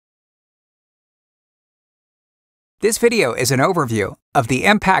This video is an overview of the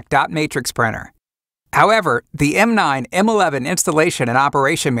Impact Dot Matrix printer. However, the M9, M11 installation and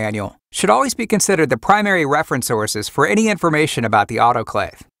operation manual should always be considered the primary reference sources for any information about the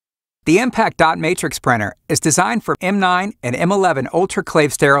autoclave. The Impact Dot Matrix printer is designed for M9 and M11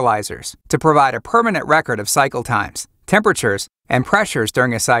 Autoclave sterilizers to provide a permanent record of cycle times, temperatures, and pressures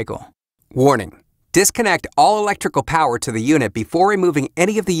during a cycle. Warning: disconnect all electrical power to the unit before removing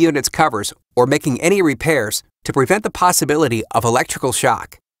any of the unit's covers or making any repairs to prevent the possibility of electrical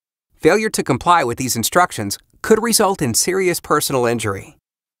shock. Failure to comply with these instructions could result in serious personal injury.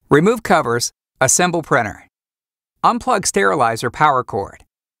 Remove covers, assemble printer. Unplug sterilizer power cord.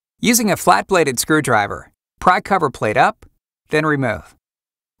 Using a flat-bladed screwdriver, pry cover plate up, then remove.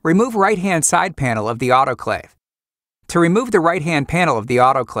 Remove right-hand side panel of the autoclave. To remove the right-hand panel of the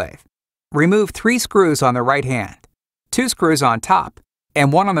autoclave, remove 3 screws on the right hand, 2 screws on top,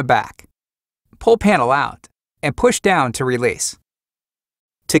 and 1 on the back. Pull panel out and push down to release.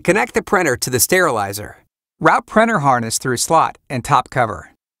 To connect the printer to the sterilizer, route printer harness through slot and top cover.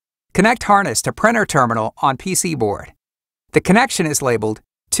 Connect harness to printer terminal on PC board. The connection is labeled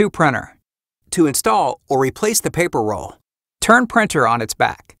to printer. To install or replace the paper roll, turn printer on its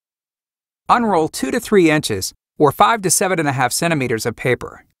back. Unroll 2 to 3 inches or 5 to 7.5 centimeters of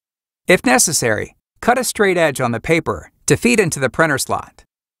paper. If necessary, cut a straight edge on the paper to feed into the printer slot.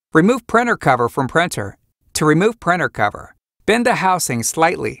 Remove printer cover from printer. To remove printer cover, bend the housing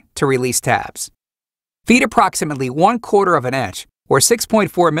slightly to release tabs. Feed approximately 1/4 of an inch or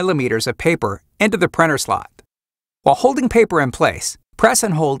 6.4 millimeters of paper into the printer slot. While holding paper in place, press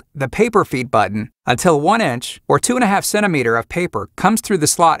and hold the paper feed button until 1 inch or 2.5 centimeter of paper comes through the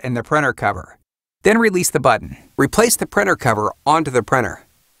slot in the printer cover. Then release the button. Replace the printer cover onto the printer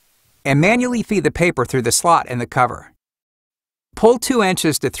and manually feed the paper through the slot in the cover. Pull 2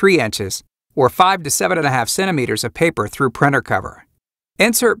 inches to 3 inches or 5 to 7.5 centimeters of paper through printer cover.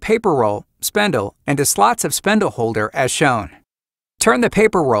 Insert paper roll, spindle, into slots of spindle holder as shown. Turn the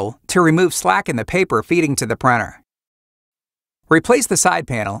paper roll to remove slack in the paper feeding to the printer. Replace the side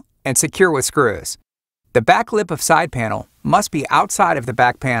panel and secure with screws. The back lip of side panel must be outside of the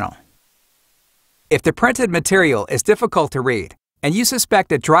back panel. If the printed material is difficult to read and you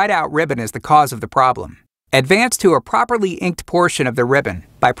suspect a dried out ribbon is the cause of the problem, advance to a properly inked portion of the ribbon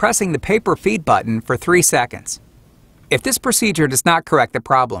by pressing the paper feed button for 3 seconds. If this procedure does not correct the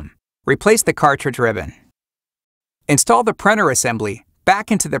problem, replace the cartridge ribbon. Install the printer assembly back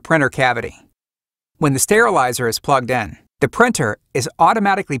into the printer cavity. When the sterilizer is plugged in, the printer is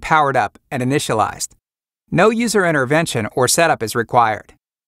automatically powered up and initialized. No user intervention or setup is required.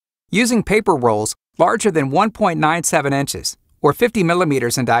 Using paper rolls larger than 1.97 inches or 50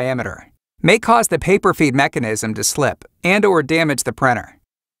 millimeters in diameter may cause the paper feed mechanism to slip and/or damage the printer.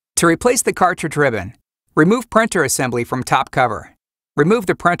 To replace the cartridge ribbon, remove printer assembly from top cover. Remove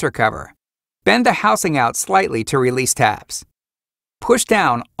the printer cover. Bend the housing out slightly to release tabs. Push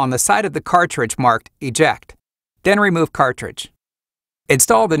down on the side of the cartridge marked Eject, then remove cartridge.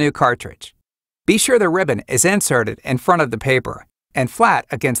 Install the new cartridge. Be sure the ribbon is inserted in front of the paper and flat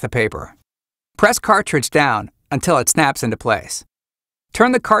against the paper. Press cartridge down until it snaps into place.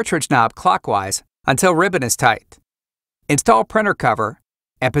 Turn the cartridge knob clockwise until ribbon is tight. Install printer cover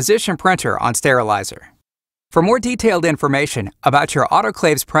and position printer on sterilizer. For more detailed information about your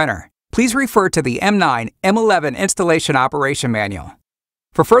autoclave's printer, please refer to the M9 M11 Installation Operation Manual.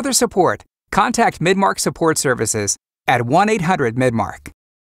 For further support, contact Midmark Support Services at 1-800-MIDMARK.